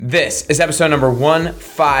This is episode number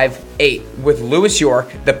 158 with Louis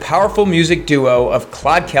York, the powerful music duo of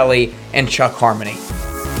Claude Kelly and Chuck Harmony.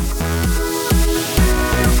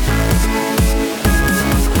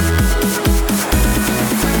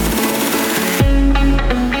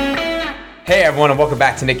 Hey everyone, and welcome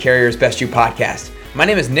back to Nick Carrier's Best You podcast. My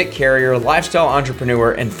name is Nick Carrier, lifestyle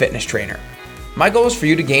entrepreneur and fitness trainer. My goal is for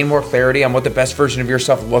you to gain more clarity on what the best version of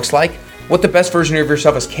yourself looks like, what the best version of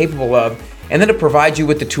yourself is capable of, and then to provide you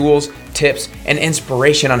with the tools, tips, and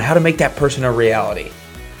inspiration on how to make that person a reality.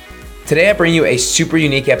 Today I bring you a super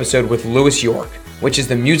unique episode with Louis York, which is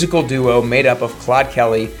the musical duo made up of Claude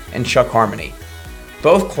Kelly and Chuck Harmony.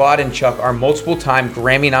 Both Claude and Chuck are multiple-time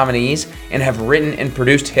Grammy nominees and have written and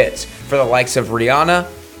produced hits for the likes of Rihanna,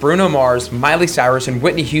 Bruno Mars, Miley Cyrus, and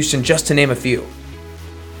Whitney Houston, just to name a few.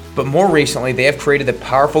 But more recently, they have created the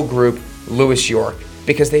powerful group Louis York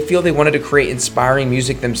because they feel they wanted to create inspiring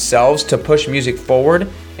music themselves to push music forward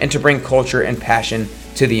and to bring culture and passion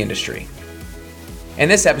to the industry. In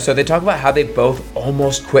this episode, they talk about how they both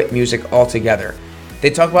almost quit music altogether. They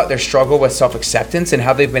talk about their struggle with self-acceptance and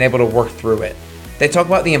how they've been able to work through it. They talk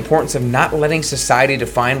about the importance of not letting society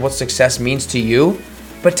define what success means to you,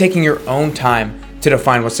 but taking your own time to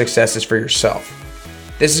define what success is for yourself.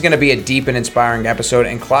 This is going to be a deep and inspiring episode,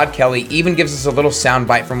 and Claude Kelly even gives us a little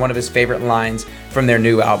soundbite from one of his favorite lines from their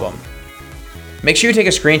new album. Make sure you take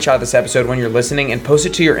a screenshot of this episode when you're listening and post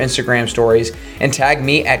it to your Instagram stories and tag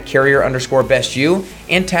me at Carrier_BestYou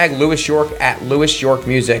and tag Louis York at Louis York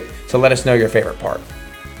Music to let us know your favorite part.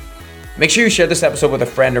 Make sure you share this episode with a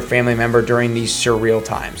friend or family member during these surreal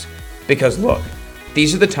times. Because look,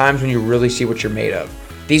 these are the times when you really see what you're made of.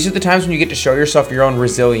 These are the times when you get to show yourself your own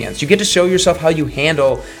resilience. You get to show yourself how you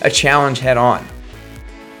handle a challenge head on.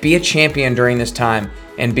 Be a champion during this time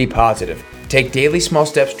and be positive. Take daily small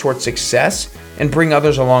steps towards success and bring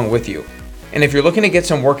others along with you. And if you're looking to get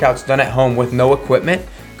some workouts done at home with no equipment,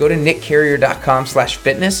 go to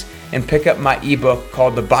nickcarrier.com/fitness and pick up my ebook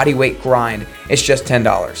called The Bodyweight Grind. It's just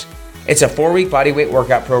 $10. It's a 4-week bodyweight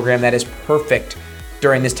workout program that is perfect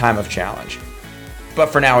during this time of challenge. But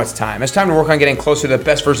for now, it's time. It's time to work on getting closer to the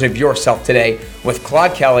best version of yourself today with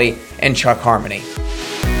Claude Kelly and Chuck Harmony.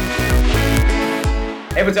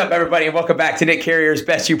 Hey, what's up, everybody, and welcome back to Nick Carrier's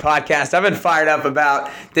Best You podcast. I've been fired up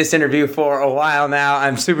about this interview for a while now.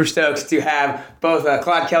 I'm super stoked to have both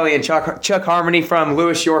Claude Kelly and Chuck Harmony from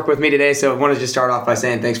Louis York with me today. So I wanted to just start off by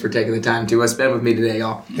saying thanks for taking the time to spend with me today,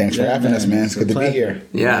 y'all. Thanks for having us, man. It's good to be here.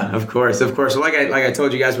 Yeah, of course. Well, like I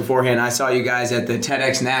told you guys beforehand, I saw you guys at the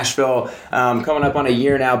TEDx Nashville coming up on a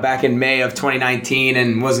year now, back in May of 2019,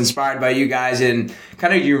 and was inspired by you guys and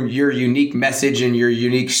kind of your unique message and your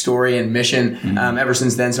unique story and mission ever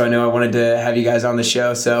since then. So I know I wanted to have you guys on the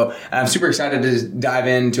show. So I'm super excited to dive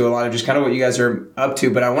into a lot of just kind of what you guys are up to.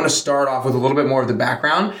 But I want to start off with a little bit more of the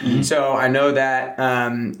background. Mm-hmm. So I know that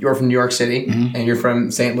you're from New York City and you're from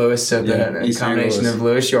St. Louis. So the combination of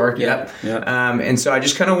Louis York. Yep. And so I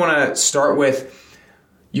just kind of want to start with,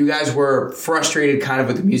 you guys were frustrated kind of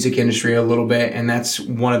with the music industry a little bit, and that's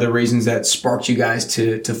one of the reasons that sparked you guys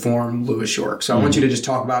to form Louis York. So I want you to just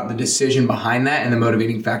talk about the decision behind that and the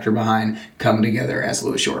motivating factor behind coming together as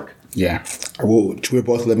Louis York. Yeah. We were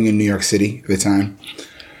both living in New York City at the time,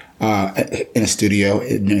 in a studio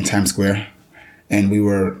in Times Square, and we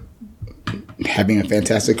were having a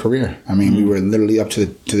fantastic career. I mean, we were literally up to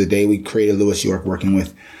the day we created Louis York, working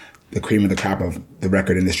with the cream of the crop of the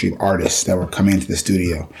record industry artists that were coming into the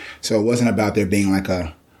studio. So it wasn't about there being like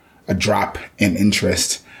a drop in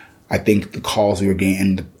interest. I think the calls we were getting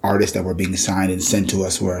and the artists that were being signed and sent to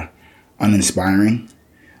us were uninspiring.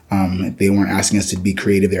 They weren't asking us to be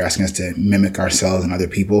creative. They were asking us to mimic ourselves and other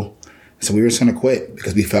people. So we were just going to quit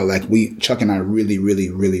because we felt like Chuck and I really, really,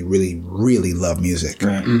 really, really, really love music,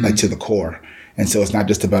 right. Like to the core. And so it's not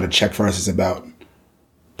just about a check for us. It's about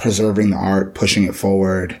preserving the art, pushing it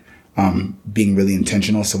forward, being really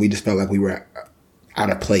intentional. So we just felt like we were out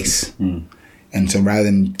of place. And so rather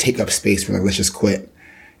than take up space, we're like, let's just quit.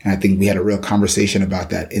 And I think we had a real conversation about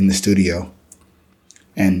that in the studio.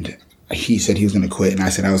 And he said he was going to quit, and I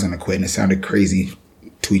said I was going to quit. And it sounded crazy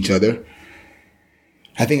to each other.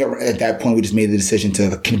 I think at that point, we just made the decision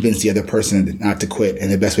to convince the other person not to quit.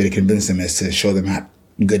 And the best way to convince them is to show them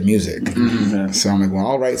good music. Mm-hmm. So I'm like, well,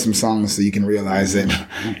 I'll write some songs so you can realize it.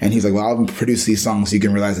 And he's like, well, I'll produce these songs so you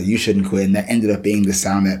can realize that you shouldn't quit. And that ended up being the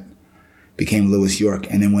sound that became Louis York.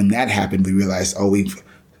 And then when that happened, we realized, we've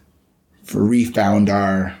refound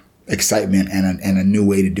our excitement and a new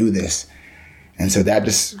way to do this. And so that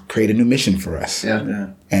just created a new mission for us. Yeah.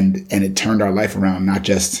 And it turned our life around, not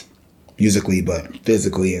just musically, but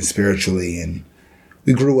physically and spiritually. And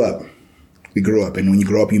we grew up we grew up. And when you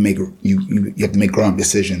grow up, you have to make grown up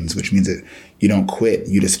decisions, which means that you don't quit.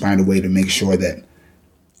 You just find a way to make sure that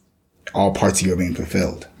all parts of you are being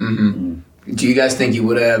fulfilled. Mm-hmm. Do you guys think you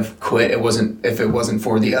would have quit if it wasn't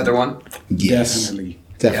for the other one? Yes. Definitely.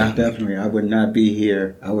 Yeah. Definitely. I would not be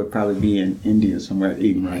here. I would probably be in India somewhere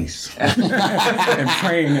eating rice and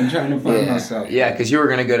praying and trying to find myself. Yeah, because you were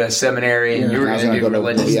going to go to seminary and you were going to do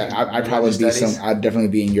religious. I'd probably be I'd definitely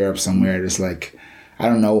be in Europe somewhere. Just like, I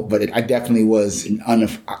don't know, but I definitely was.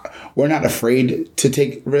 We're not afraid to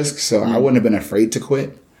take risks, so I wouldn't have been afraid to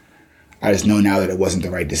quit. I just know now that it wasn't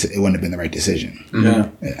the right. It wouldn't have been the right decision.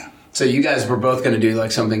 Mm-hmm. Yeah. So you guys were both going to do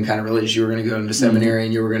like something kind of religious. You were going to go into seminary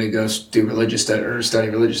and you were going to go do study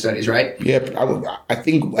religious studies, right? Yeah, I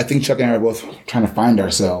think Chuck and I are both trying to find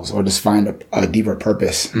ourselves or just find a deeper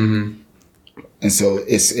purpose. Mm-hmm. And so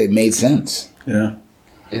it made sense. Yeah.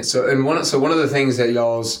 And one of the things that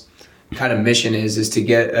y'all's kind of mission is to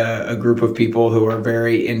get a group of people who are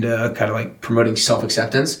very into kind of like promoting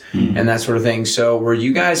self-acceptance and that sort of thing. So were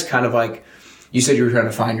you guys kind of like, you said you were trying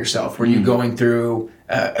to find yourself. Were you going through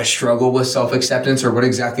a struggle with self-acceptance, or what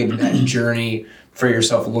exactly did that journey for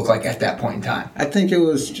yourself look like at that point in time? I think it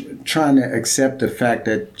was trying to accept the fact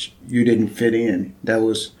that you didn't fit in.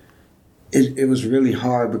 It was really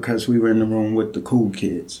hard because we were in the room with the cool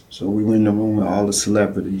kids. So we were in the room with all the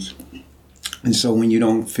celebrities. And so when you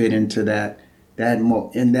don't fit into in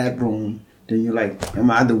that room, then you're like,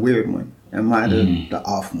 am I the weird one? Am I the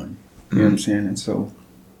off one? You know what I'm saying? And so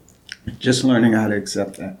just learning how to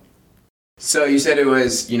accept that. So you said it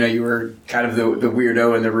was, you were kind of the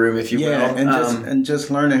weirdo in the room, if you will. And just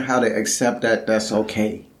learning how to accept that that's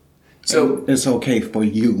okay. So and it's okay for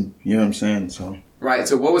you. You know what I'm saying? So right.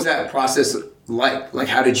 So what was that process like? Like,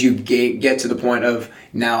 how did you get to the point of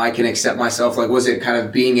now I can accept myself? Like, was it kind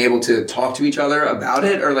of being able to talk to each other about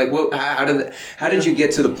it, or like how did you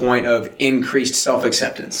get to the point of increased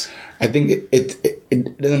self-acceptance? I think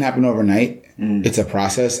it doesn't happen overnight. It's a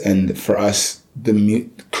process, and for us,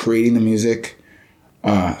 creating the music,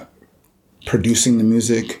 producing the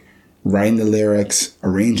music, writing the lyrics,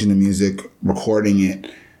 arranging the music, recording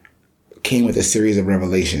it, came with a series of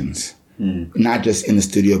revelations. Not just in the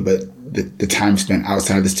studio, but the time spent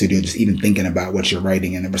outside of the studio, just even thinking about what you're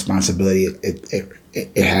writing and the responsibility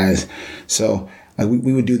it has. So like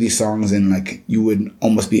we would do these songs, and like you would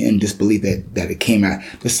almost be in disbelief that it came out.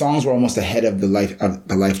 The songs were almost ahead of the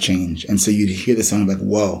life change, and so you'd hear the song like,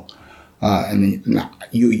 whoa. And then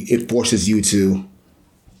it forces you to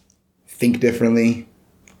think differently,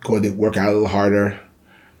 work out a little harder,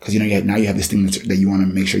 because now you have this thing that you want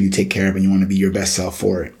to make sure you take care of, and you want to be your best self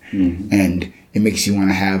for it. And it makes you want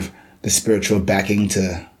to have the spiritual backing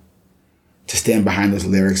to stand behind those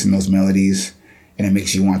lyrics and those melodies, and it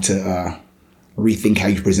makes you want to rethink how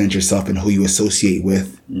you present yourself and who you associate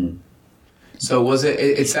with. So was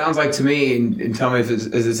it sounds like to me, and tell me if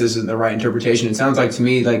this isn't the right interpretation, it sounds like to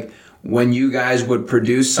me like when you guys would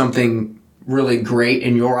produce something really great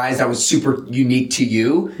in your eyes that was super unique to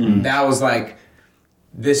you, that was like,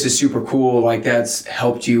 this is super cool, like that's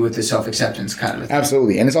helped you with the self-acceptance kind of thing.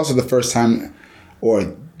 Absolutely. And it's also the first time,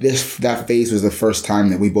 or that phase was the first time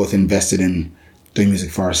that we both invested in doing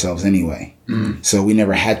music for ourselves anyway. So we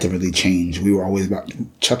never had to really change. We were always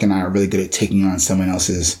Chuck and I are really good at taking on someone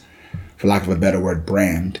else's, for lack of a better word,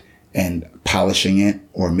 brand, and polishing it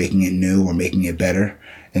or making it new or making it better.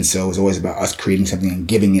 And so it was always about us creating something and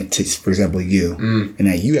giving it to, for example, you. And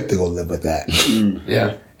now you have to go live with that.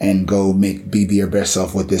 Yeah. And go be your best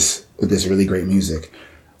self with this really great music.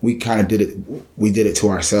 We kind of did it to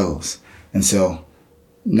ourselves. And so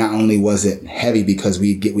not only was it heavy because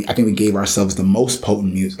I think we gave ourselves the most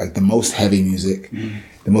potent music, like the most heavy music,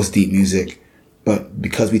 the most deep music, but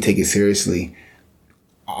because we take it seriously,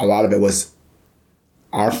 a lot of it was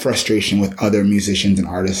our frustration with other musicians and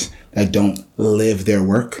artists that don't live their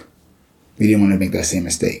work. We didn't want to make that same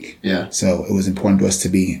mistake. Yeah. So it was important to us to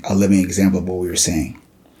be a living example of what we were saying.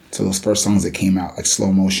 So those first songs that came out, like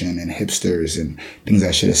Slow Motion and Hipsters and Things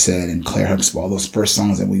I Should Have Said and Claire Huxtable, those first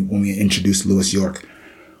songs that when we introduced Louis York,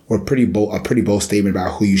 were a pretty bold statement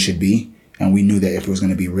about who you should be. And we knew that if it was going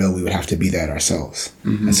to be real, we would have to be that ourselves.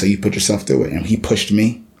 And so you put yourself through it. And he pushed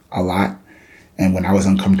me a lot. And when I was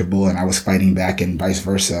uncomfortable and I was fighting back and vice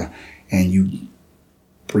versa, and you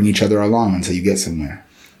bring each other along until you get somewhere.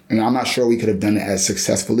 And I'm not sure we could have done it as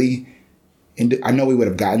successfully. I know we would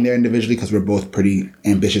have gotten there individually because we're both pretty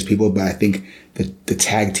ambitious people, but I think the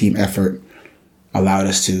tag team effort allowed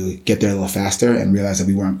us to get there a little faster and realize that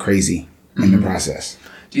we weren't crazy in the process.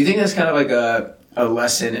 Do you think that's kind of like a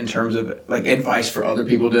lesson in terms of like advice for other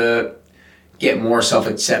people to get more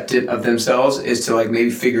self-acceptant of themselves is to like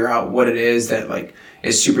maybe figure out what it is that like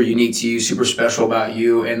is super unique to you, super special about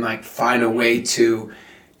you, and like find a way to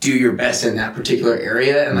do your best in that particular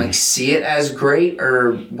area and like see it as great?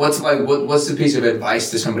 Or what's the piece of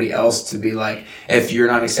advice to somebody else to be like, if you're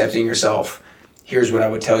not accepting yourself, here's what I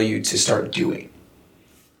would tell you to start doing?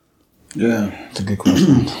 Yeah, It's a good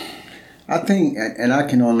question. I think, and I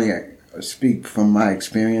can only speak from my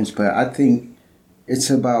experience, but I think it's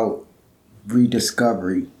about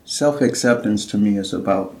rediscovery. Self-acceptance to me is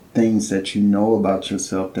about things that you know about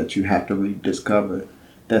yourself that you have to rediscover,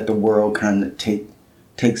 that the world kind of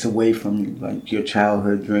takes away from you, like your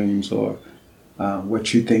childhood dreams or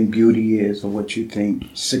what you think beauty is or what you think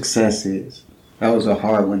success is. That was a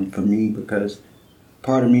hard one for me because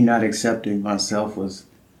part of me not accepting myself was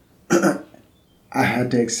I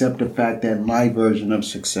had to accept the fact that my version of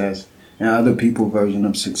success and other people's version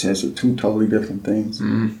of success are two totally different things.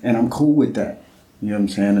 Mm-hmm. And I'm cool with that. You know what I'm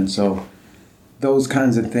saying? And so those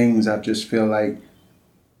kinds of things, I just feel like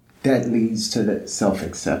that leads to that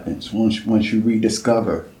self-acceptance. Once you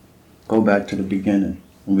rediscover, go back to the beginning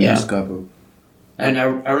and rediscover. Yeah. And I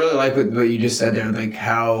really like what you just said there, like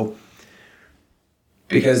how,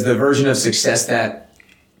 because the version of success that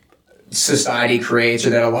society creates or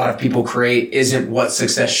that a lot of people create isn't what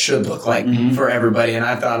success should look like for everybody. And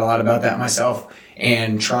I've thought a lot about that myself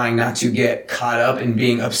and trying not to get caught up in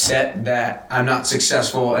being upset that I'm not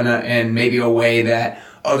successful in maybe a way that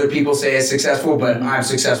other people say is successful, but I'm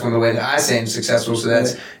successful in the way that I say I'm successful, so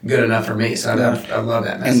that's good enough for me. So I love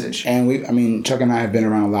that message. And Chuck and I have been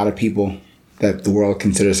around a lot of people that the world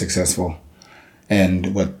considers successful,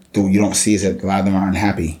 and what you don't see is that a lot of them are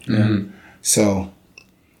unhappy. Mm-hmm. So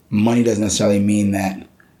money doesn't necessarily mean that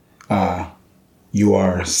you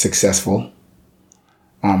are successful.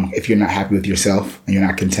 If you're not happy with yourself and you're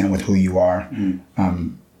not content with who you are,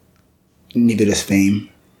 neither does fame.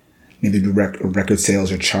 Neither do record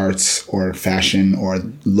sales or charts or fashion or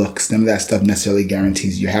looks. None of that stuff necessarily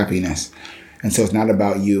guarantees your happiness. And so it's not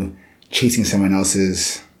about you chasing someone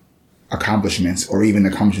else's accomplishments or even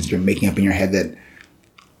accomplishments you're making up in your head that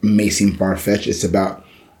may seem far-fetched. It's about,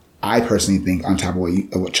 I personally think, on top of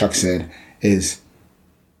what Chuck said, is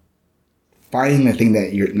finding the thing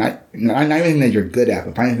that you're not even that you're good at,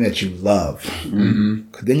 but finding the thing that you love.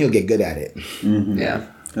 Because then you'll get good at it. Mm-hmm. Yeah,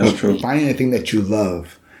 that's true. Finding the thing that you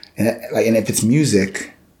love. And if it's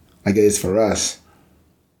music, like it is for us,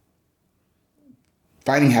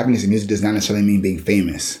 finding happiness in music does not necessarily mean being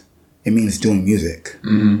famous. It means doing music.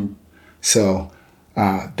 Mm-hmm. So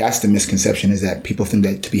that's the misconception, is that people think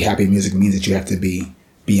that to be happy in music means that you have to be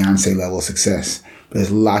Beyonce level success. But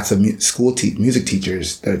there's lots of music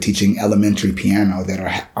teachers that are teaching elementary piano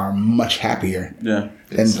that are much happier than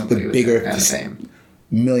the bigger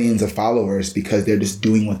millions of followers, because they're just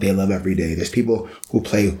doing what they love every day. There's people who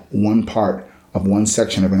play one part of one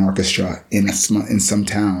section of an orchestra in some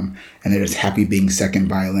town, and they're just happy being second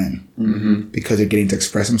violin because they're getting to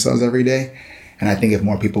express themselves every day. And I think if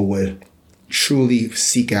more people would truly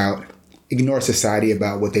seek out, ignore society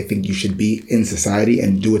about what they think you should be in society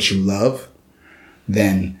and do what you love,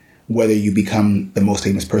 then whether you become the most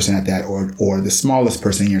famous person at that or the smallest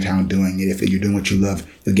person in your town doing it, if you're doing what you love,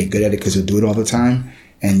 you'll get good at it because you'll do it all the time.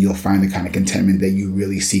 And you'll find the kind of contentment that you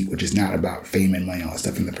really seek, which is not about fame and money and all that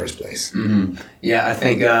stuff in the first place. Mm-hmm. Yeah, I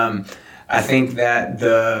think that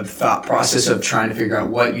the thought process of trying to figure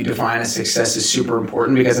out what you define as success is super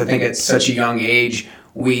important, because I think at such a young age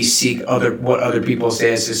we seek what other people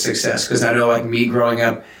say as success. Because I know, like me growing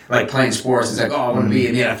up, like playing sports, it's like, oh, I want to be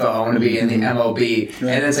in the NFL, I want to be in the MLB, and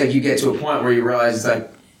then it's like you get to a point where you realize it's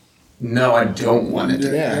like, no, I don't want to do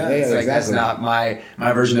that. It's like, that's not my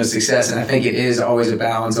version of success. And I think it is always a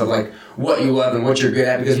balance of like what you love and what you're good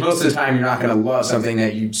at, because most of the time you're not going to love something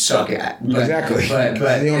that you suck at. But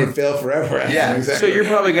you want to fail forever. Yeah. Exactly. So you're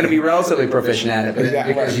probably going to be relatively proficient at it, but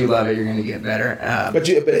because you love it, you're going to get better. But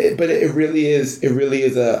it really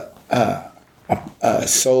is a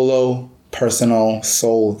solo, personal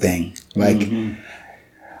soul thing. Like,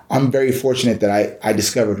 I'm very fortunate that I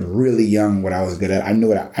discovered really young what I was good at. I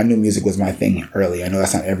knew music was my thing early. I know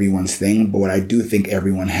that's not everyone's thing, but what I do think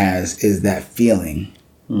everyone has is that feeling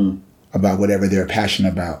about whatever they're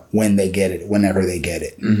passionate about when they get it, whenever they get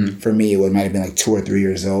it. Mm-hmm. For me, it might have been like 2 or 3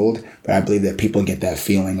 years old, but I believe that people get that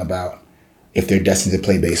feeling about if they're destined to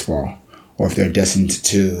play baseball, or if they're destined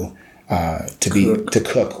to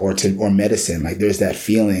cook or medicine. Like, there's that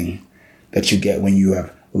feeling that you get when you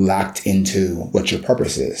have locked into what your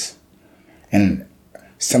purpose is. And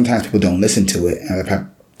sometimes people don't listen to it, and other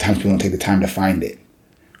times people don't take the time to find it.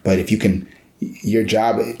 But if you can your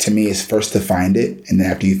job to me is first to find it, and then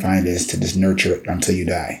after you find it is to just nurture it until you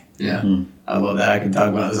die. Yeah, I love that. I can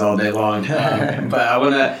talk about this all day long. But I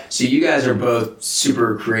want to. So you guys are both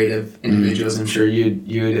super creative individuals. I'm sure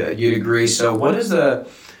you'd agree. So what is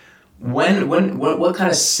what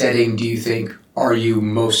kind of setting do you think are you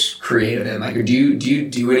most creative in? Like, do you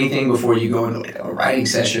do anything before you go into like a writing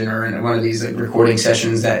session or in one of these like recording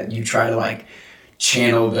sessions that you try to like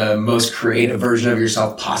channel the most creative version of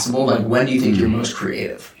yourself possible? Like, when do you think you're most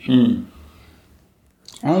creative?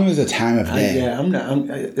 I don't know if there's a time of day.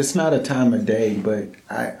 It's not a time of day, but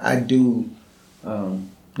I do,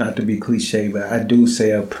 not to be cliche, but I do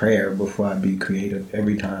say a prayer before I be creative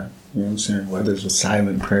every time. You know what I'm saying? Whether it's a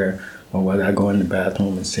silent prayer or whether I go in the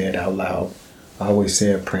bathroom and say it out loud, I always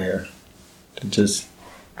say a prayer to just,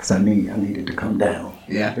 because I needed to come down.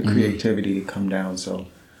 Yeah. The creativity to come down. So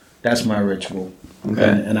that's my ritual. Okay.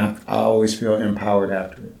 And I always feel empowered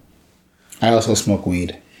after it. I also smoke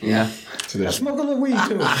weed. Yeah. So I smoke a little weed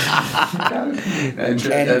too. and it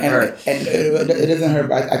doesn't hurt.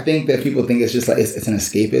 But I think that people think it's just like it's an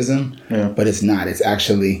escapism, but it's not. It's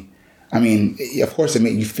actually, I mean, of course, it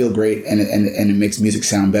makes you feel great and it makes music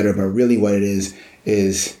sound better. But really, what it is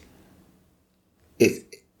it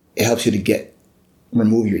helps you to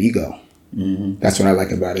remove your ego. Mm-hmm. That's what I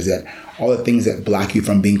like about it, is that all the things that block you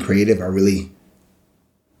from being creative are really,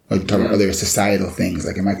 like you talked about earlier, societal things.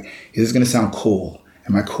 Like, is this going to sound cool?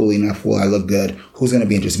 Am I cool enough? Will I look good? Who's going to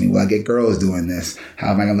be interested in me? Will I get girls doing this?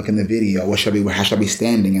 How am I going to look in the video? How should I be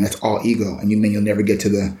standing? And that's all ego. And then you'll never get to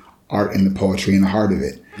the art and the poetry and the heart of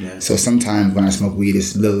it. Yeah. So sometimes when I smoke weed,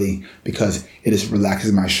 it's literally because it just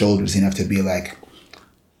relaxes my shoulders enough to be like,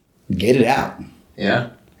 get it out. Yeah.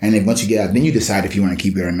 And then once you get out, then you decide if you want to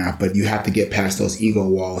keep it or not. But you have to get past those ego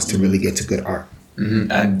walls to really get to good art.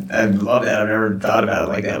 Mm-hmm. I love that. I've never thought about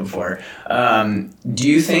it like that before. Do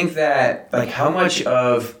you think that, like, how much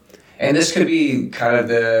of, and this could be kind of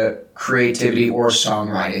the creativity or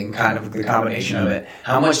songwriting, kind of the combination of it,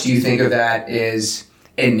 how much do you think of that is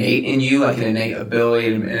innate in you, like an innate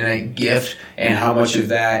ability, an innate gift, and how much of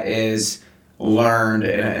that is learned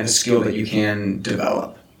and a skill that you can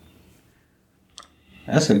develop?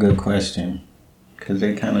 That's a good question, because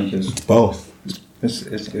they kind of just both. It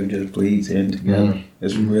just bleeds in together. Mm-hmm.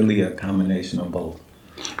 It's really a combination of both.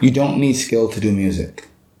 You don't need skill to do music.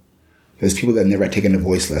 There's people that never taken a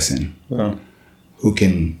voice lesson who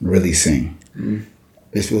can really sing. Mm-hmm.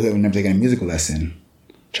 There's people who have never taken a musical lesson.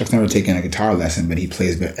 Chuck's never taken a guitar lesson, but he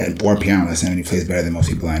plays better, or a piano lesson, and he plays better than most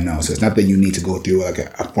people I know. So it's not that you need to go through like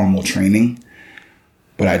a formal training,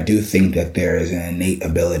 but I do think that there is an innate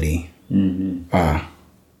ability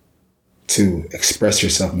to express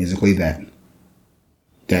yourself musically that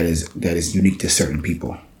is unique to certain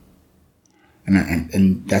people,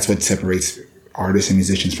 and that's what separates artists and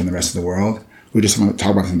musicians from the rest of the world. We just want to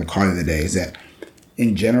talk about this in the car the other day. Is that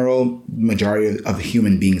in general, the majority of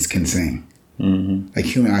human beings can sing. Mm-hmm. Like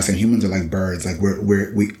humans are like birds. Like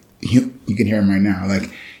you can hear them right now. Like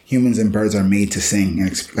humans and birds are made to sing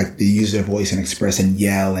and like they use their voice and express and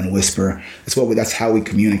yell and whisper. That's how we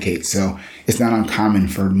communicate. So it's not uncommon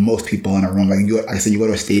for most people in a room. Like I said, you go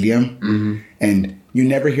to a stadium and you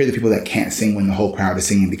never hear the people that can't sing when the whole crowd is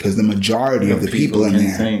singing, because the majority of the people in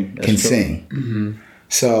there can sing. Mm-hmm.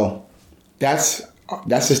 So that's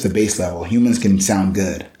just the base level. Humans can sound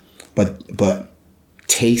good, but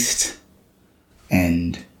taste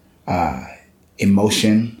and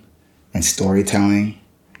emotion and storytelling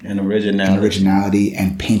and originality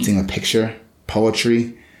and painting a picture,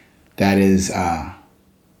 poetry, that's a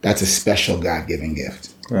special God-given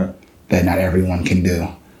gift that not everyone can do.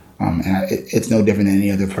 And it's no different than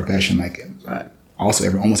any other profession. Like,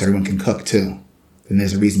 also, almost everyone can cook too. And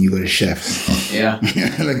there's a reason you go to chefs. Yeah.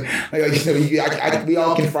 We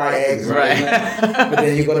all can fry eggs, right? But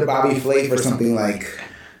then you go to Bobby Flay for something like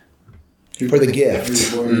for the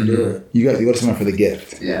gift. You go to someone for the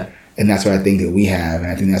gift. Yeah. And that's what I think that we have,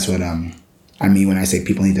 and I think that's what I mean when I say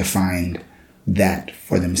people need to find that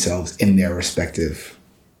for themselves in their respective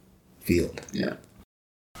field. Yeah.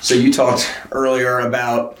 So you talked earlier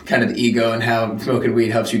about kind of the ego and how smoking weed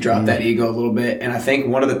helps you drop that ego a little bit. And I think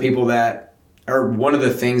one of the things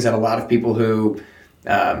that a lot of people who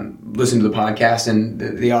listen to the podcast and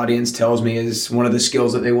the audience tells me is one of the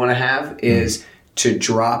skills that they want to have is to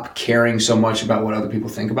drop caring so much about what other people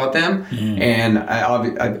think about them. And I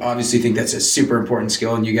obviously think that's a super important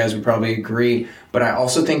skill, and you guys would probably agree. But I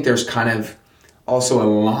also think there's kind of also a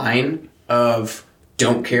line of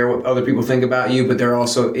don't care what other people think about you, but there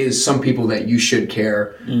also is some people that you should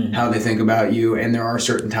care how they think about you, and there are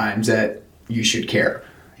certain times that you should care.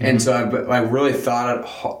 And so I really thought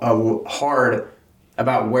hard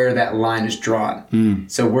about where that line is drawn.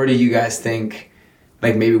 So where do you guys think,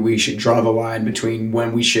 like, maybe we should draw the line between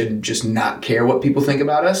when we should just not care what people think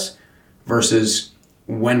about us versus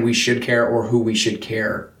when we should care or who we should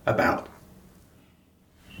care about?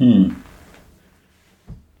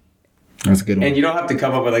 That's a good one. And you don't have to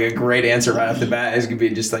come up with like a great answer right off the bat. It's gonna be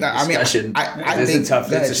just like discussion. I think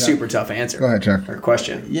it's a super tough answer. Go ahead, Chuck. Or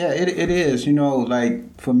question. Yeah, it is. You know,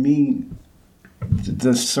 like for me,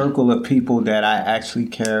 the circle of people that I actually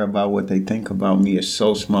care about what they think about me is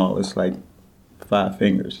so small. It's like 5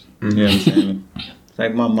 fingers. You know what I'm saying? It's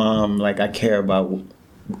like my mom. Like I care about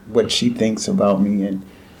what she thinks about me, and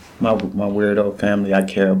my weirdo family. I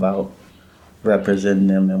care about representing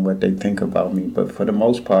them and what they think about me. But for the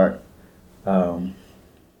most part, in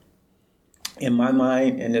my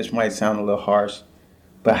mind, and this might sound a little harsh,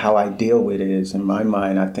 but how I deal with it is, in my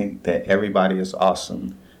mind, I think that everybody is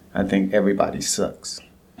awesome. I think everybody sucks.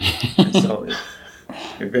 And so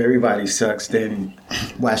if everybody sucks, then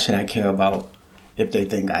why should I care about if they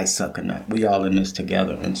think I suck or not? We all in this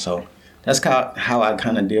together. And so that's how I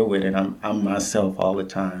kind of deal with it. I'm myself all the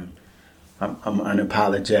time. I'm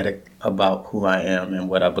unapologetic about who I am and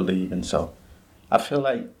what I believe. And so I feel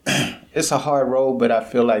like it's a hard road, but I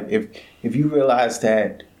feel like if you realize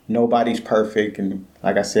that nobody's perfect and,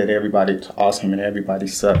 like I said, everybody's awesome and everybody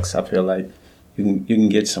sucks, I feel like you can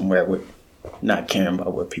get somewhere with not caring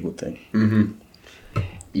about what people think. You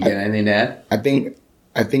got anything to add? I think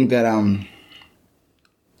that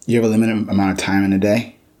you have a limited amount of time in a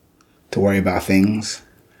day to worry about things.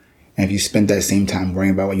 And if you spend that same time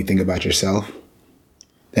worrying about what you think about yourself,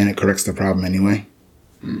 then it corrects the problem anyway.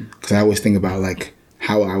 Because I always think about like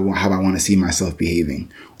how I want to see myself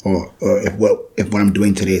behaving, or if what I'm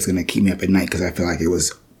doing today is going to keep me up at night because I feel like it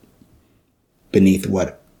was beneath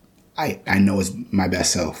what I know is my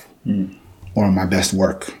best self, or my best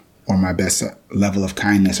work, or my best level of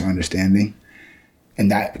kindness or understanding. And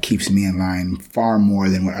that keeps me in line far more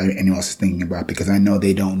than what anyone else is thinking about, because I know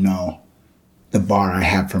they don't know the bar I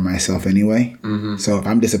have for myself anyway. So if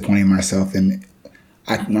I'm disappointing myself, then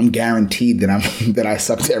I'm guaranteed that I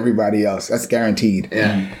suck to everybody else. That's guaranteed.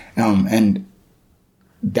 Yeah. And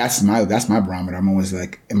that's my barometer. I'm always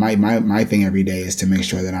like, my thing every day is to make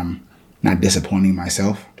sure that I'm not disappointing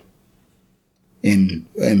myself. And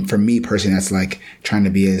for me personally, that's like trying to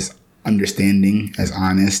be as understanding, as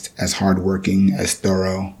honest, as hardworking, as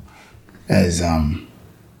thorough, as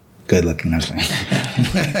good looking. No,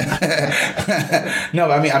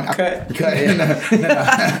 but I mean,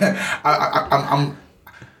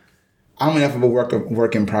 I'm enough of a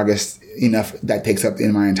work in progress enough that takes up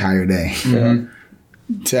in my entire day.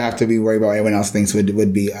 To have to be worried about what everyone else thinks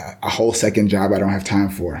would be a whole second job I don't have time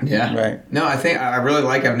for. Yeah. Right. No, I think I really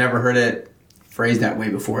like, I've never heard it phrased that way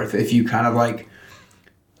before. If you kind of like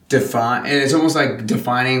define, and it's almost like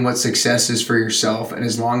defining what success is for yourself. And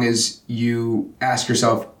as long as you ask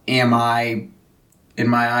yourself, am I, in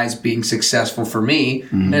my eyes, being successful for me,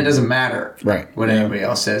 then it doesn't matter what anybody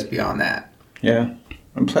else says beyond that. Yeah.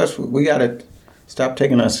 And plus, we got to stop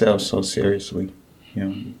taking ourselves so seriously. You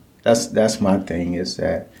know, that's my thing, is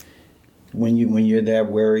that when you're that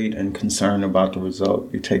worried and concerned about the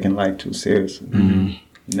result, you're taking life too seriously.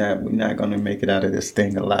 We're not going to make it out of this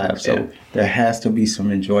thing alive. So there has to be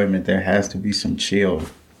some enjoyment. There has to be some chill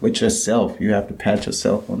with yourself. You have to pat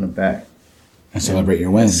yourself on the back. And celebrate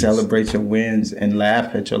your wins. Celebrate your wins and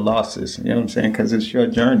laugh at your losses. You know what I'm saying? Because it's your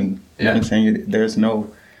journey. You know what I'm saying? There's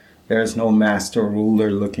no master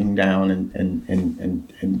ruler looking down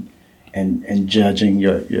and judging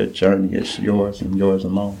your journey. It's yours and yours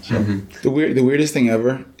alone. So. The weirdest thing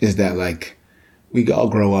ever is that, like, we all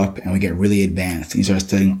grow up and we get really advanced and you start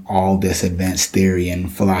studying all this advanced theory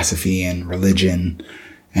and philosophy and religion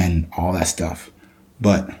and all that stuff.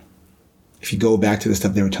 But if you go back to the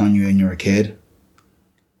stuff they were telling you when you were a kid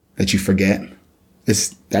that you forget,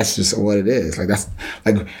 that's just what it is. Like, that's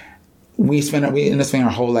like, we end up spending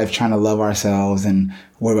our whole life trying to love ourselves and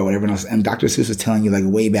worry about what everyone else. And Dr. Seuss was telling you, like,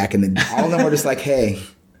 way back in the, all of them were just like, hey,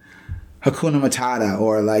 Hakuna Matata,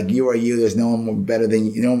 or like, you are you. There's no one more better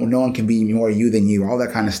than you. No one can be more you than you. All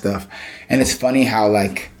that kind of stuff. And it's funny how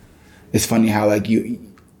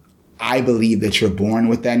you. I believe that you're born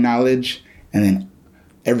with that knowledge, and then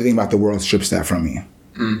everything about the world strips that from you.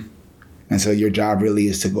 And so your job really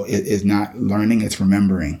is not learning; it's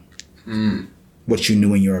remembering what you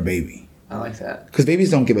knew when you were a baby. I like that. Because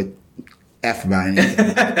babies don't give a F about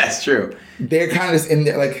anything. That's true. They're kind of just in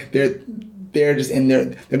there, like they're just in there.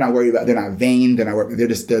 They're not worried about. They're not vain. They're not worried. They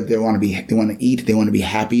want to be. They want to eat. They want to be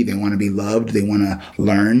happy. They want to be loved. They want to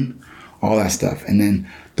learn. all that stuff. And then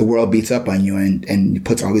the world beats up on you and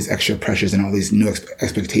puts all these extra pressures and all these new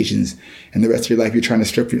expectations. And the rest of your life, you're trying to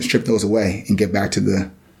strip those away and get back to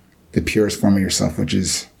the purest form of yourself, which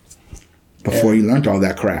is before you learned all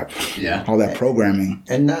that crap, all that programming.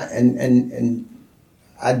 And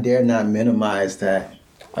I dare not minimize that,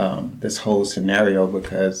 this whole scenario,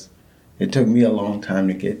 because it took me a long time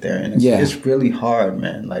to get there. And it's really hard,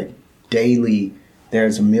 man. Like, daily,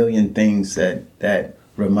 there's a million things that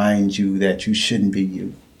remind you that you shouldn't be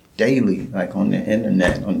you. Daily, like on the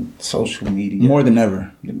internet, on social media. More than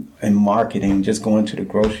ever. And marketing, just going to the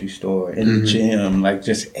grocery store, in the gym, like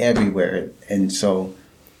just everywhere. And so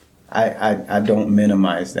I don't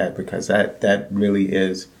minimize that, because that really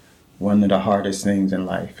is one of the hardest things in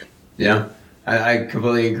life. Yeah. I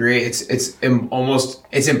completely agree. It's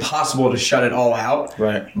impossible to shut it all out.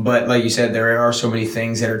 Right. But like you said, there are so many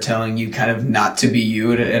things that are telling you kind of not to be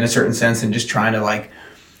you in a certain sense, and just trying to like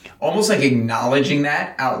almost like acknowledging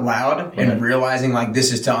that out loud and realizing like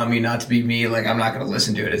this is telling me not to be me. Like I'm not going to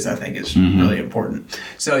listen to it. I think is really important.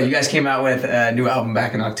 So you guys came out with a new album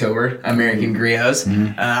back in October, American Griots.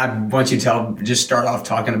 I want you to just start off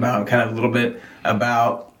talking about kind of a little bit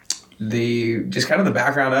about just kind of the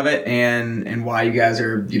background of it and why you guys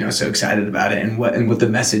are, so excited about it, and what the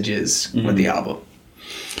message is with the album.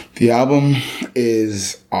 The album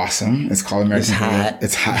is awesome. It's called American Griot.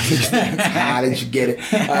 It's hot. It's hot. Did you get it?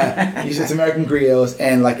 It's American Griots,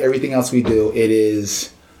 and like everything else we do, it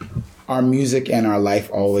is our music and our life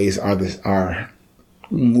always are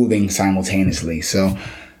moving simultaneously. So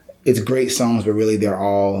it's great songs, but really they're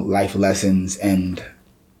all life lessons and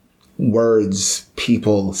words,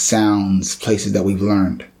 people, sounds, places that we've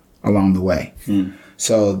learned along the way.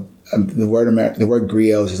 So the word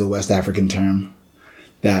griots is a West African term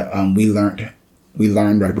that we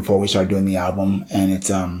learned right before we started doing the album, and it's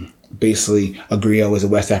basically a griot is a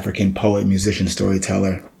West African poet, musician,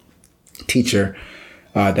 storyteller, teacher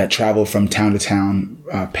that traveled from town to town,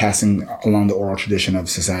 passing along the oral tradition of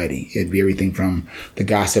society. It'd be everything from the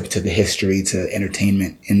gossip to the history to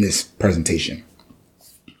entertainment in this presentation.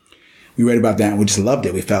 We read about that and we just loved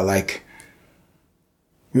it. We felt like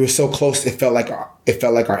we were so close. It felt like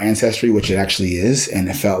our ancestry, which it actually is, and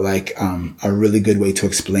it felt like a really good way to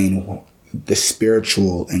explain the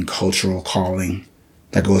spiritual and cultural calling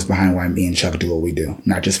that goes behind why me and Chuck do what we do.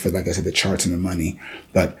 Not just for, like I said, the charts and the money,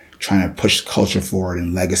 but trying to push culture forward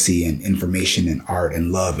and legacy and information and art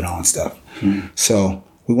and love and all that stuff. So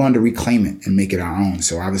we wanted to reclaim it and make it our own.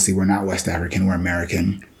 So obviously we're not West African, we're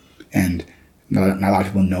American, and not a lot of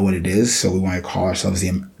people know what it is, so we want to call ourselves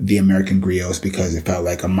the American Griots because it felt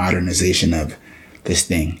like a modernization of this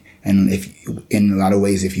thing. And if, in a lot of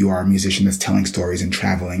ways, if you are a musician that's telling stories and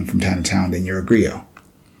traveling from town to town, then you're a griot.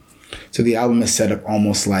 So the album is set up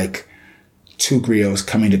almost like two griots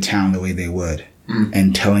coming to town the way they would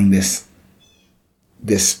and telling this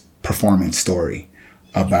performance story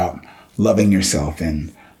about loving yourself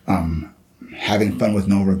and having fun with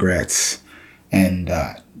no regrets and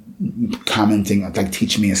commenting, like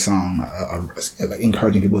teach me a song, like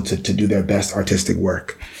encouraging people to do their best artistic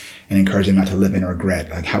work and encouraging them not to live in regret.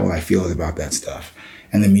 Like, how will I feel about that stuff?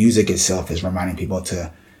 And the music itself is reminding people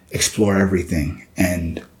to explore everything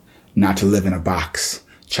and not to live in a box.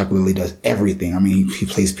 Chuck Lilly does everything. I mean, he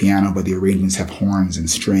plays piano, but the arrangements have horns and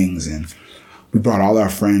strings. And we brought all our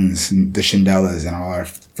friends, the Shindellas and all our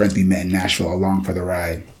friends we met in Nashville along for the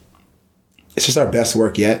ride. It's just our best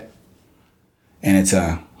work yet. And it's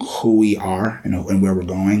who we are and where we're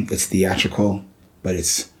going. It's theatrical, but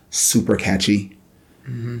it's super catchy.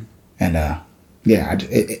 And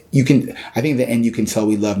you can. I think at the end you can tell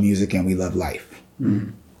we love music and we love life,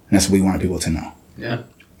 and that's what we want people to know. Yeah,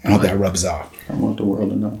 I hope that rubs off. I want the world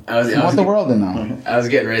to know. I want the world to know. I was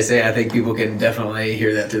getting ready to say, I think people can definitely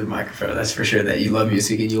hear that through the microphone. That's for sure, that you love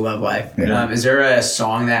music and you love life. Yeah. Is there a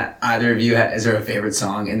song that either of you is there a favorite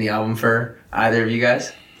song in the album for either of you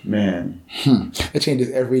guys? Man. It changes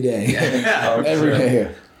every day. Yeah. Every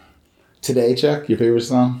day. Today, Chuck, your favorite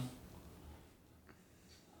song?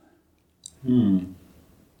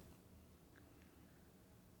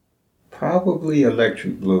 Probably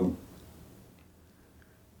Electric Blue.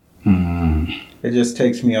 It just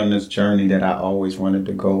takes me on this journey that I always wanted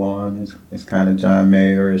to go on. It's kind of John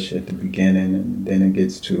Mayer-ish at the beginning, and then it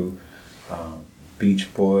gets to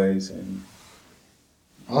Beach Boys and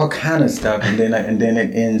all kind of stuff, and then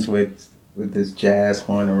it ends with this jazz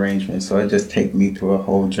horn arrangement. So it just takes me through a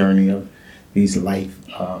whole journey of these life,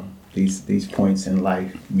 these points in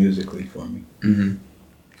life musically for me. And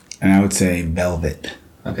I would say Velvet.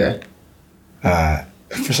 Okay.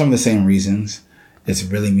 For some of the same reasons. It's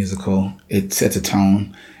really musical. It sets a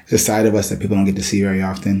tone. It's a side of us that people don't get to see very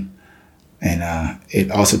often. And it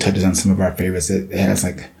also touches on some of our favorites. It has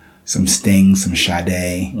like some Sting, some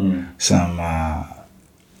Sade, some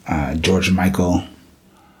George Michael,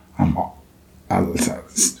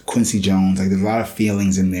 Quincy Jones. Like there's a lot of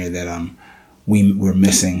feelings in there that we're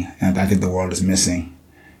missing, and I think the world is missing.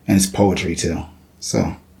 And it's poetry too.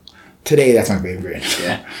 So today, that's my favorite.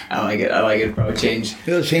 Yeah, I like it. It'll probably change.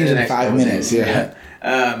 It'll change in 5 minutes. Yeah.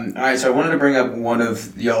 All right, so I wanted to bring up one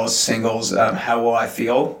of y'all's singles, "How Will I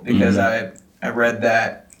Feel," because I read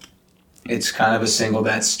that it's kind of a single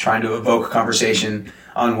that's trying to evoke a conversation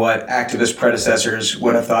on what activist predecessors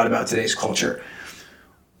would have thought about today's culture.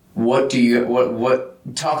 What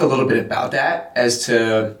talk a little bit about that as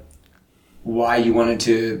to why you wanted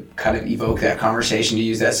to kind of evoke that conversation, to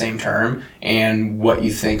use that same term, and what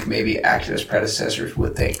you think maybe activist predecessors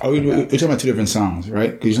would think. Oh, we're talking about two different songs,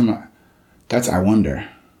 right? Because you're talking about, that's I Wonder.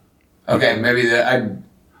 Okay, maybe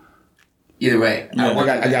either way. Yeah,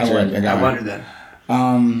 I got you. I wonder then.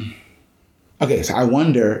 Okay, so I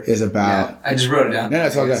Wonder is about... Yeah, I just wrote it down. No,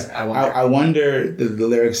 it's all good. I wonder, the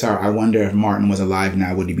lyrics are, I wonder if Martin was alive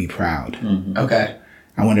now, would he be proud? Mm-hmm. Okay.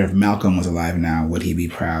 I wonder if Malcolm was alive now, would he be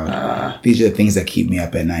proud? These are the things that keep me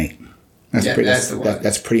up at night.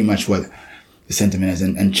 That's pretty much what the sentiment is.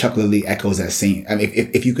 And Chuck Lilly echoes that same... I mean,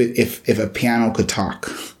 if a piano could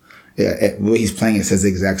talk, what he's playing, it says the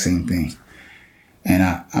exact same thing.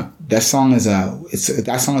 And that song is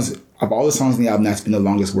of all the songs in the album, that's been the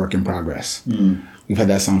longest work in progress. We've had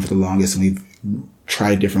that song for the longest, and we've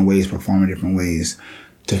tried different ways, performed in different ways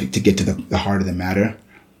to get to the heart of the matter.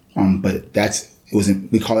 But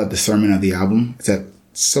we call it the sermon of the album. It's that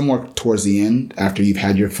somewhere towards the end, after you've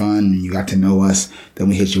had your fun and you got to know us, then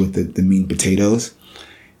we hit you with the meat and potatoes.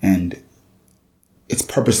 And it's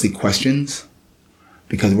purposely questions,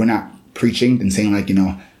 because we're not preaching and saying like,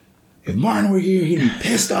 if Martin were here, he'd be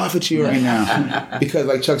pissed off at you right now. Because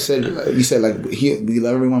like Chuck said, you said like we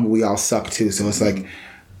love everyone, but we all suck too. So it's like,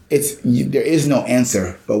 there is no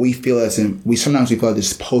answer, but we feel sometimes we feel like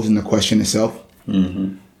just posing the question itself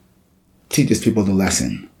teaches people the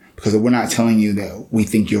lesson. Because we're not telling you that we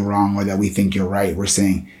think you're wrong or that we think you're right. We're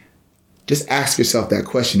saying, just ask yourself that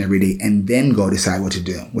question every day and then go decide what to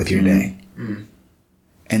do with your day.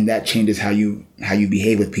 And that changes how you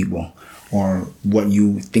behave with people, or what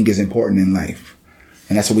you think is important in life.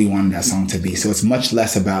 And that's what we wanted that song to be. So it's much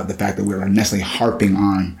less about the fact that we're necessarily harping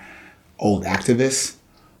on old activists,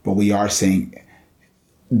 but we are saying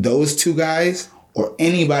those two guys, or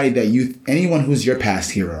anyone who's your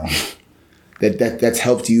past hero, that's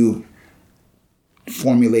helped you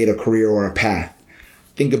formulate a career or a path.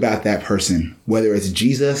 Think about that person, whether it's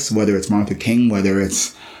Jesus, whether it's Martin Luther King, whether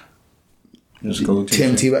it's Tim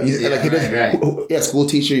Tebow, school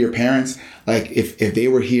teacher, your parents. Like if they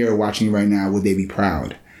were here watching you right now, would they be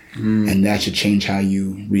proud? And that should change how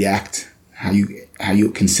you react, how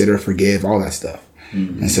you consider, forgive, all that stuff.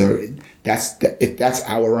 And so that's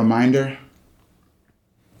our reminder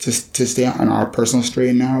to stay on our personal straight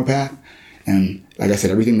and narrow path. And like I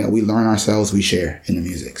said, everything that we learn ourselves, we share in the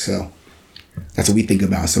music. So that's what we think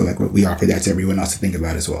about. So like we offer that to everyone else to think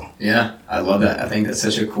about as well. Yeah, I love that. I think that's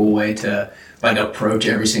such a cool way to like approach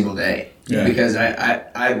every single day. Yeah. Because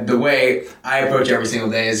I the way I approach every single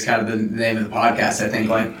day is kind of the name of the podcast. I think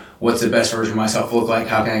like, what's the best version of myself look like?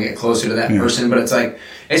 How can I get closer to that person? But it's like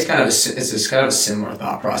it's kind of a similar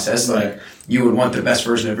thought process. Like you would want the best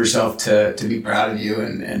version of yourself to be proud of you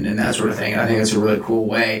and that sort of thing. And I think that's a really cool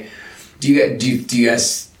way. Do you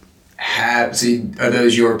guys have? So are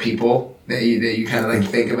those your people that you kind of like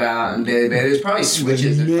think about? And there's probably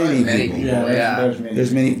switches. There's many people. Yeah.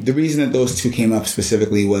 There's many. The reason that those two came up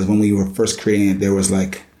specifically was when we were first creating it. There was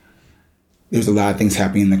a lot of things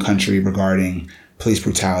happening in the country regarding police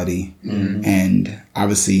brutality, and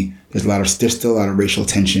obviously there's still a lot of racial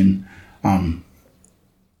tension in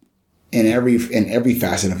every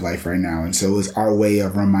facet of life right now. And so it was our way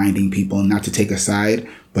of reminding people not to take a side,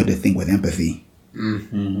 but to think with empathy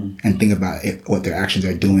and think about what their actions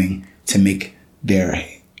are doing to make their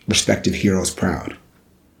respective heroes proud.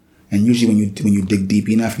 And usually when you dig deep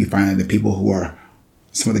enough, you find that the people who are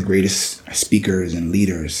some of the greatest speakers and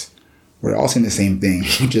leaders, we're all saying the same thing,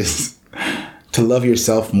 just to love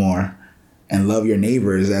yourself more and love your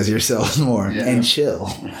neighbors as yourselves more and chill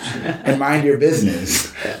and mind your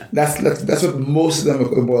business. That's what most of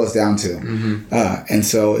them boils down to. And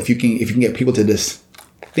so if you can get people to just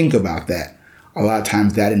think about that, a lot of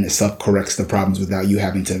times that in itself corrects the problems without you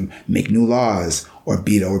having to make new laws or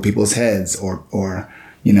beat over people's heads or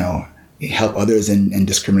help others and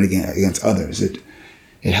discriminate against others. It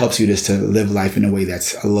helps you just to live life in a way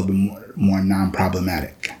that's a little bit more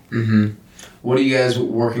non-problematic. what are you guys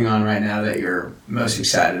working on right now that you're most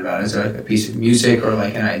excited about? Is there like a piece of music or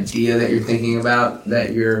like an idea that you're thinking about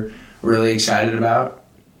that you're really excited about?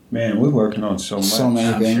 Man, we're working on so much. So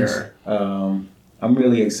many things. Sure. I'm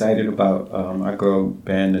really excited about our girl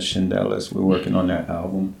band, the Shindellas. We're working on that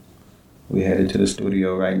album. We headed to the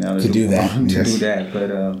studio right now To do that.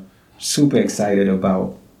 But super excited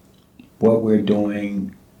about what we're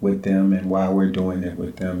doing with them and why we're doing it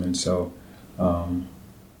with them. And so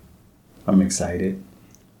I'm excited.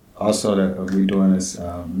 Also, that we're doing this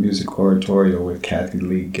music oratorio with Kathy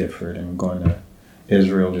Lee Gifford, and we're going to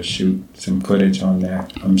Israel to shoot some footage on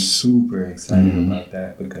that. I'm super excited about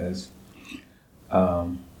that because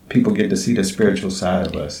people get to see the spiritual side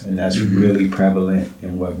of us, and that's really prevalent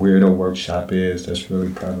in what Weirdo Workshop is. That's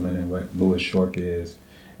really prevalent in what Louis Shork is.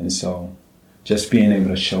 And so just being able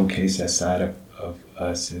to showcase that side of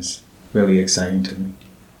us is really exciting to me.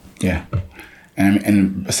 Yeah.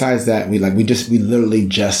 And besides that, we literally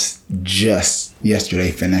just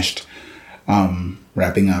yesterday finished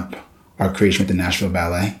wrapping up our creation with the Nashville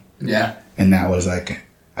Ballet. Yeah. And that was like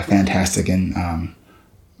a fantastic and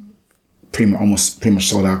pretty much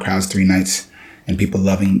sold out crowds 3 nights, and people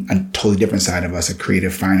loving a totally different side of us, a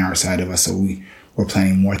creative fine art side of us. So we're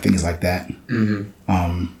planning more things like that.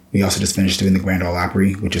 Mm-hmm. We also just finished doing the Grand Ole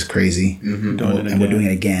Opry, which is crazy. Mm-hmm. We're doing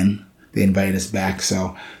it again. They invited us back,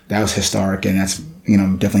 so that was historic, and that's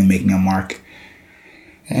definitely making a mark.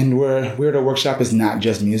 And Weirdo Workshop is not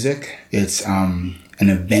just music; it's an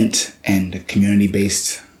event and a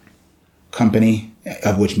community-based company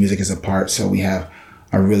of which music is a part. So we have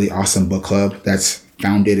a really awesome book club that's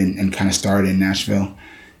founded and kind of started in Nashville.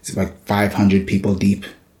 It's like 500 people deep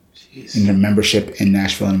in the membership in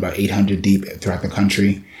Nashville, and about 800 deep throughout the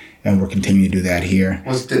country. And we're continuing to do that here.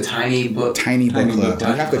 What's the Tiny Book Club? You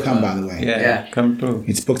have to come, by the way. Yeah. Come through.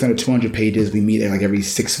 It's booked under 200 pages. We meet like every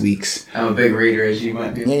 6 weeks. I'm a big reader, as you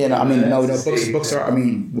might be. Books are,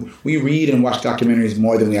 we read and watch documentaries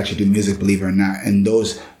more than we actually do music, believe it or not. And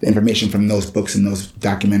the information from those books and those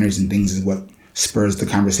documentaries and things is what spurs the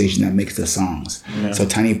conversation that makes the songs. Yeah. So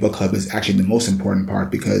Tiny Book Club is actually the most important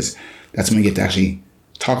part, because that's when we get to actually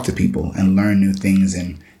talk to people and learn new things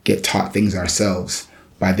and get taught things ourselves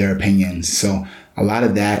by their opinions. So a lot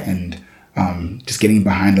of that, and just getting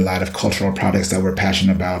behind a lot of cultural products that we're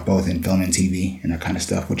passionate about, both in film and TV and that kind of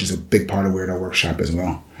stuff, which is a big part of Weirdo Workshop as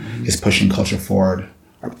well, is pushing culture forward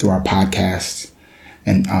through our podcasts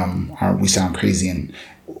and We Sound Crazy. And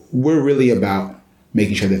we're really about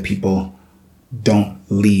making sure that people don't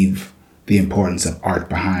leave the importance of art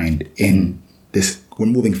behind in this. We're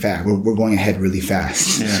moving fast. We're going ahead really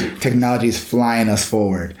fast. Yeah. Technology is flying us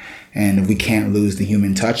forward, and we can't lose the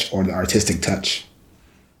human touch or the artistic touch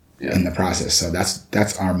in the process. So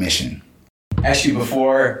that's our mission. Actually,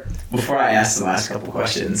 before I ask the last couple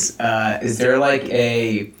questions, is there like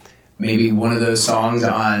maybe one of those songs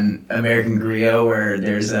on American Griot where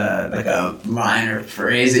there's a line or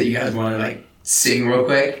phrase that you guys want to like sing real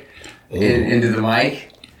quick into the mic?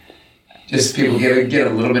 Just people get a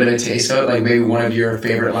little bit of a taste of it, like maybe one of your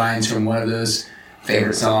favorite lines from one of those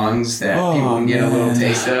favorite songs that people can get a little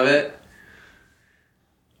taste of it.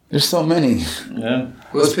 There's so many. Yeah.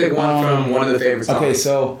 Let's pick one from one of the favorite songs. Okay,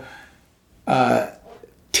 so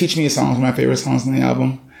Teach Me a Song is my favorite songs on the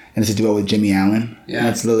album, and it's a duet with Jimmy Allen. Yeah. And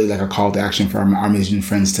it's literally like a call to action for our musician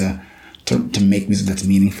friends to make music that's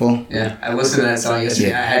meaningful. Yeah, I listened to that song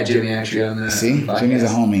yesterday. Yeah. I had Jimmy actually on the podcast. Jimmy's a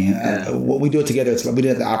homie. Yeah. We do it together. We did it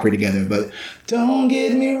at the Opry together. But don't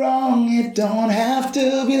get me wrong, it don't have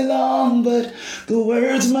to be long, but the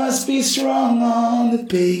words must be strong on the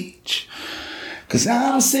page. 'Cause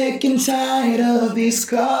I'm sick and tired of these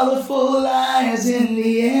colorful lies. In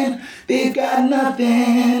the end, they've got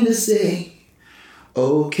nothing to say.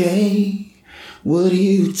 Okay, would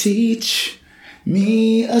you teach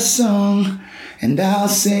me a song and I'll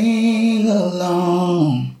sing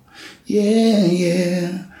along?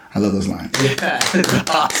 Yeah. I love those lines. Yeah,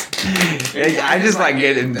 I just like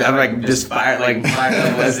I'm like just fired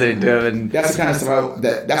up listening to him. And that's the kind of stuff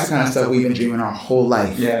that's the kind of stuff we've been dreaming our whole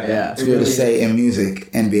life. Yeah. To be able to say in music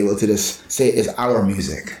and be able to just say it's our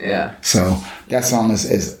music. Yeah. So that song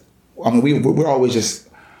is we're always just,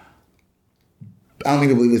 I don't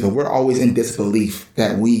think we believe this, but we're always in disbelief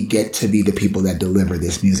that we get to be the people that deliver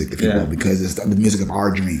this music to people, because it's the music of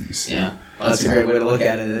our dreams. Yeah. Well, that's a great way to look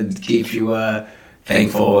at it. It keeps you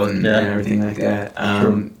thankful and everything like that.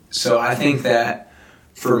 So I think that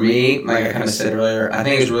for me, like I kind of said earlier, I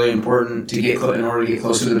think it's really important to in order to get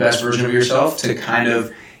closer to the best version of yourself, to kind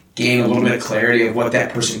of gain a little bit of clarity of what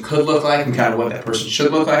that person could look like and kind of what that person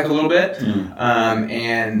should look like a little bit.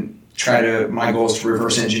 And my goal is to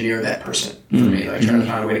reverse engineer that person for me, like try to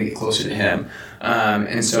find a way to get closer to him.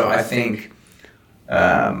 And so I think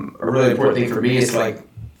a really important thing for me is to like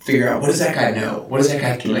figure out, what does that guy know? What is that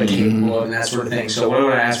guy like capable of, and that sort of thing. So what I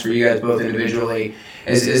want to ask for you guys both individually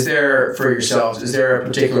is there, for yourselves, is there a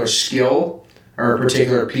particular skill or a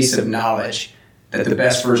particular piece of knowledge that the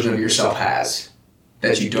best version of yourself has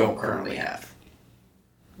that you don't currently have?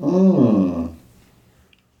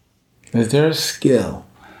 Is there a skill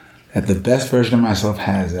that the best version of myself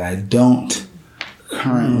has that I don't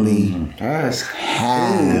currently have?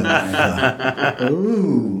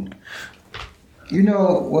 Ooh. You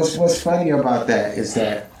know, what's funny about that is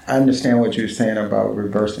that I understand what you're saying about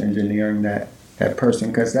reverse engineering that person,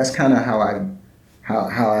 because that's kind of how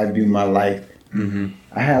I view my life.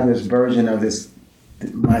 I have this version of this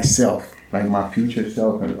myself, like my future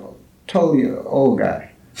self, a totally old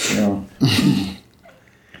guy, you know.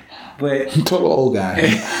 But Total old guy.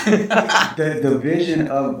 the vision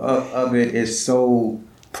of it is so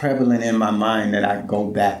prevalent in my mind that I go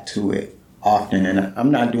back to it often, and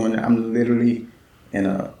I'm not doing it. I'm literally in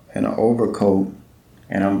an overcoat,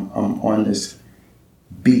 and I'm on this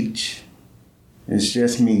beach. It's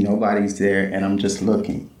just me, nobody's there, and I'm just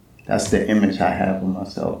looking. That's the image I have of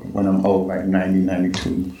myself when I'm old, like 90,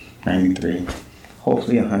 92, 93,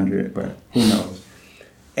 hopefully 100, but who knows.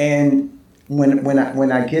 And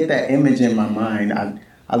when I get that image in my mind,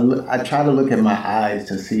 I try to look at my eyes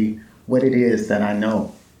to see what it is that I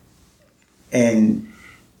know. And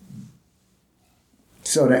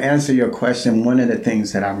so to answer your question, one of the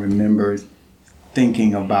things that I remember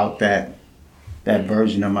thinking about that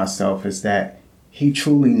version of myself is that he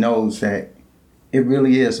truly knows that it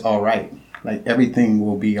really is all right. Like everything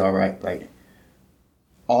will be all right. Like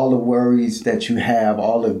all the worries that you have,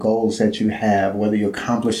 all the goals that you have, whether you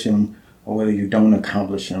accomplish them or whether you don't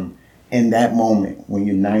accomplish them, in that moment when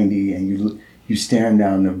you're 90 and you staring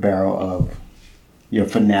down the barrel of your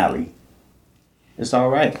finale, it's all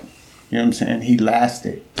right. You know what I'm saying? He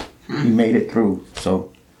lasted. He made it through.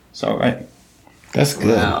 So it's all right. That's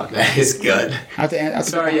good. Wow, that is good.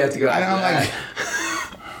 Sorry you have to go. I don't like.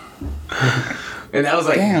 And that was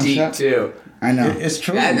like Damn, deep too. I know. It's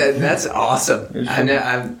true. That's awesome. I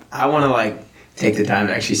know. I want to like take the time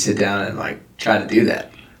to actually sit down and like try to do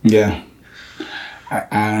that. Yeah.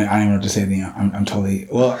 I don't even know what to say. I'm totally.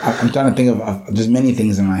 Well, I'm trying to think of there's many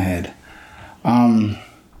things in my head.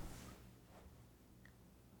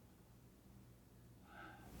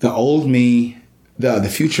 The old me, the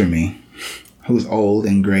future me, who's old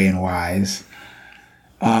and gray and wise.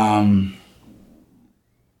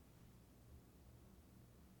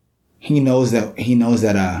 He knows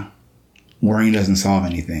that worrying doesn't solve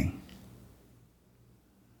anything.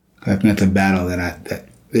 I think that's a battle that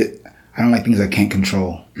I don't like things I can't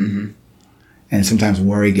control. And sometimes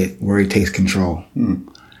worry takes control.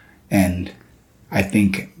 And I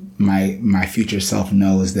think my future self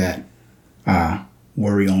knows that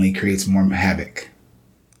worry only creates more havoc.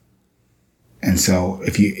 And so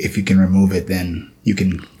if you can remove it, then you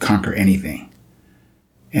can conquer anything.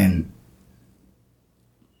 And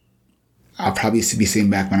I'll probably be sitting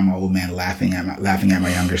back when I'm an old man laughing at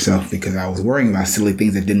my younger self because I was worrying about silly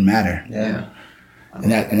things that didn't matter. Yeah.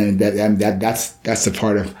 And that's the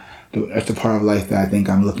part of life that I think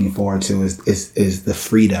I'm looking forward to is the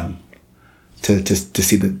freedom to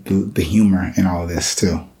see the humor in all of this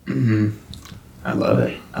too. I love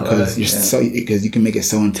it. Because you can make it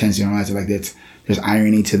so intense. You realize like there's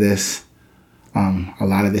irony to this. A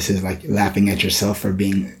lot of this is like laughing at yourself for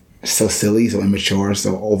being so silly, so immature,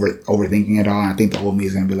 so overthinking it all. And I think the old me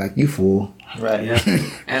is gonna be like, "You fool." Right. Yeah.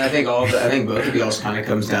 And I think both of y'all kind of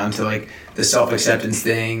comes down to like the self-acceptance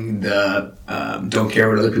thing, the don't care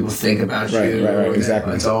what other people think about you. Right.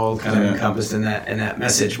 Exactly. It's all kind of encompassed in that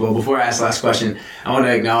message. Well, before I ask the last question, I want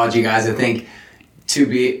to acknowledge you guys. I think to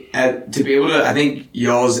be able to, I think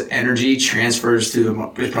y'all's energy transfers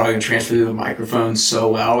through it's probably gonna transfer through the microphone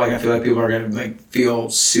so well. Like I feel like people are gonna like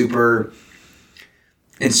feel super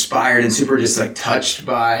inspired and super just like touched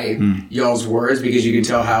by y'all's words, because you can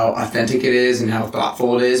tell how authentic it is and how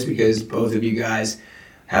thoughtful it is, because both of you guys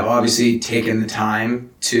have obviously taken the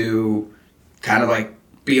time to kind of like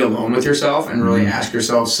be alone with yourself and really ask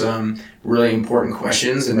yourself some really important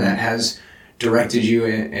questions, and that has directed you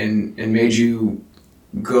and made you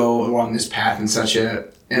go along this path in such an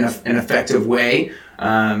effective way,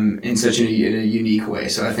 in such a unique way.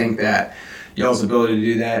 So I think that y'all's ability to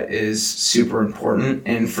do that is super important,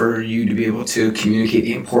 and for you to be able to communicate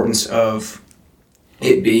the importance of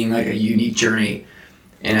it being like a unique journey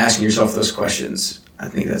and asking yourself those questions, I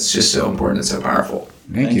think that's just so important and so powerful.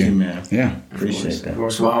 Thank you, man. Yeah. Appreciate that. Of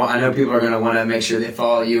course. Well, I know people are going to want to make sure they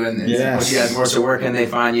follow you and support you guys more. So where can they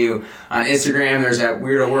find you on Instagram? There's that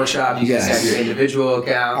Weirdo Workshop. You guys have your individual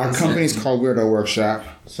account. Our company's called Weirdo Workshop.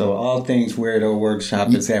 So all things Weirdo Workshop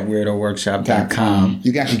is at weirdoworkshop.com.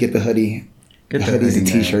 You can actually get the hoodie. Get the hoodies, hoodie, the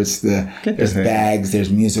t-shirts, there's bags, there's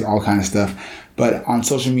music, all kind of stuff. But on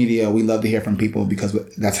social media, we love to hear from people because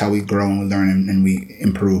that's how we grow and we learn and we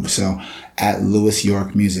improve. So at Lewis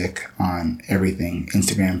York Music on everything,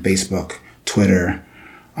 Instagram, Facebook, Twitter,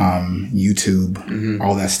 YouTube,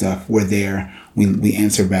 all that stuff. We're there. We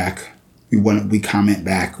answer back. We comment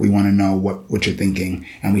back. We want to know what you're thinking,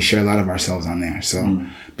 and we share a lot of ourselves on there. So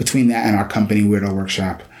between that and our company, Weirdo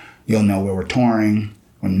Workshop, you'll know where we're touring,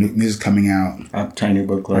 when new music's coming out. Our Tiny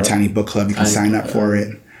Book Club. You can sign up for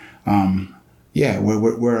it.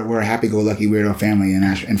 We're a happy-go-lucky weirdo family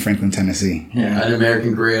in Franklin, Tennessee. Yeah, and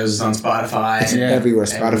American Gurrios is on Spotify. It's everywhere.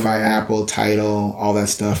 Spotify, Apple, Tidal, all that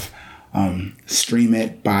stuff. Stream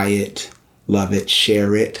it, buy it, love it,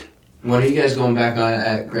 share it. When are you guys going back on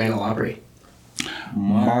at Grand Ole Opry?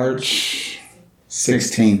 March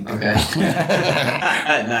 16th. Okay.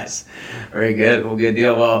 Nice. Very good. Well, good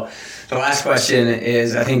deal. Well, the last question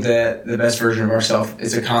is, I think that the best version of ourselves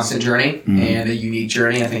is a constant journey and a unique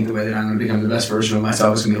journey. I think the way that I'm going to become the best version of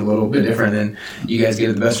myself is going to be a little bit different than you guys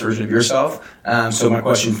get the best version of yourself. So my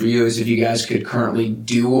question for you is if you guys could currently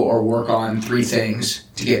do or work on 3 things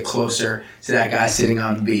to get closer to that guy sitting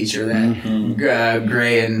on the beach or that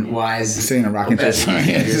gray and wise. Sitting in a rocking chair.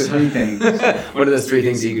 3 things. What are those 3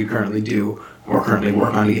 things that you could currently do or currently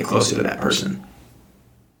work on to get closer to that person?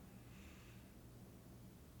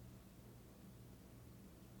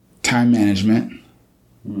 Time management.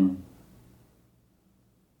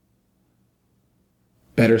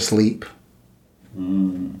 Better sleep.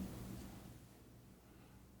 And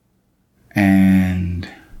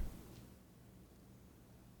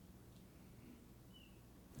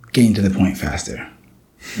getting to the point faster.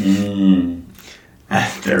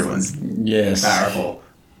 Third one's powerful.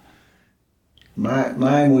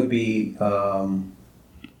 Mine would be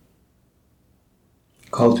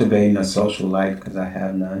cultivating a social life because I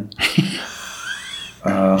have none.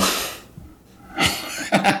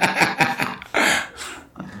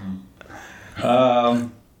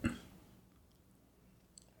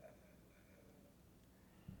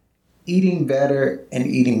 Eating better and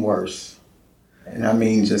eating worse. And I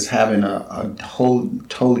mean just having a whole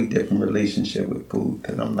totally different relationship with food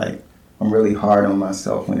because I'm really hard on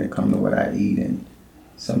myself when it comes to what I eat, and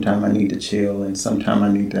sometimes I need to chill and sometimes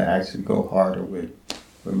I need to actually go harder with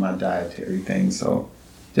my dietary things. So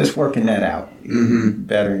just working that out. Eating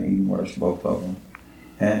better and eating worse, both of them.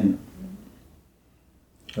 And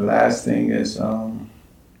the last thing is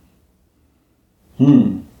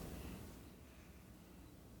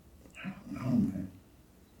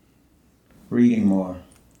reading more.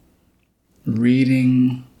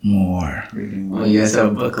 Well, you guys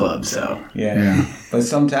have a book club, so. Yeah. But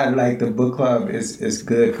sometimes, like, the book club is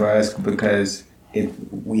good for us because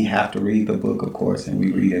we have to read the book, of course, and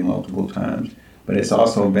we read it multiple times. But it's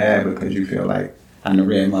also bad because you feel like, I done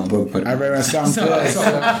read my book, but I read my song so I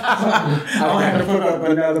don't have to put up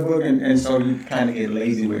another book, and so you kind of get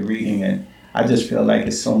lazy with reading it. I just feel like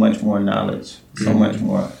it's so much more knowledge, so much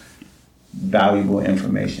more valuable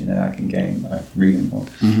information that I can gain by reading more.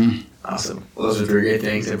 Awesome. Well, those are 3 great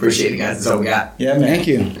things. I appreciate it, guys. That's all we got. Yeah, man. Thank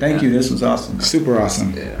you. Thank you. This was awesome. Super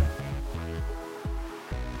awesome. Yeah.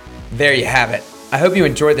 There you have it. I hope you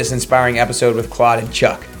enjoyed this inspiring episode with Claude and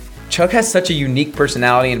Chuck. Chuck has such a unique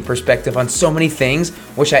personality and perspective on so many things,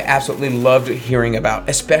 which I absolutely loved hearing about,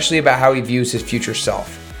 especially about how he views his future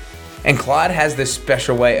self. And Claude has this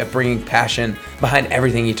special way of bringing passion behind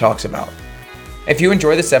everything he talks about. If you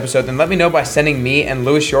enjoyed this episode, then let me know by sending me and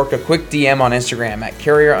Lewis York a quick DM on Instagram at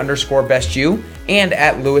carrier_bestyou and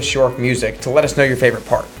at Lewis York Music to let us know your favorite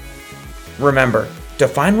part. Remember,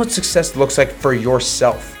 define what success looks like for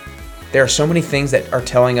yourself. There are so many things that are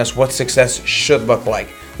telling us what success should look like,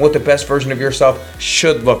 what the best version of yourself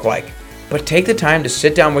should look like. But take the time to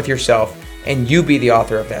sit down with yourself and you be the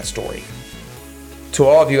author of that story. To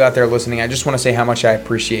all of you out there listening, I just want to say how much I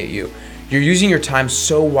appreciate you. You're using your time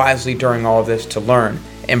so wisely during all of this to learn,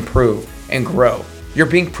 improve, and grow. You're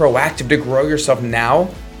being proactive to grow yourself now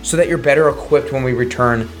so that you're better equipped when we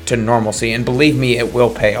return to normalcy. And believe me, it will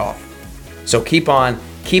pay off. So keep on,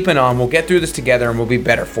 keeping on. We'll get through this together and we'll be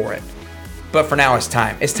better for it. But for now, it's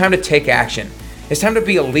time. It's time to take action. It's time to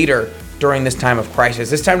be a leader during this time of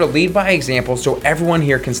crisis. It's time to lead by example so everyone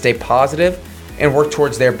here can stay positive and work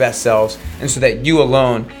towards their best selves, and so that you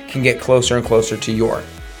alone can get closer and closer to your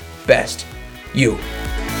best you.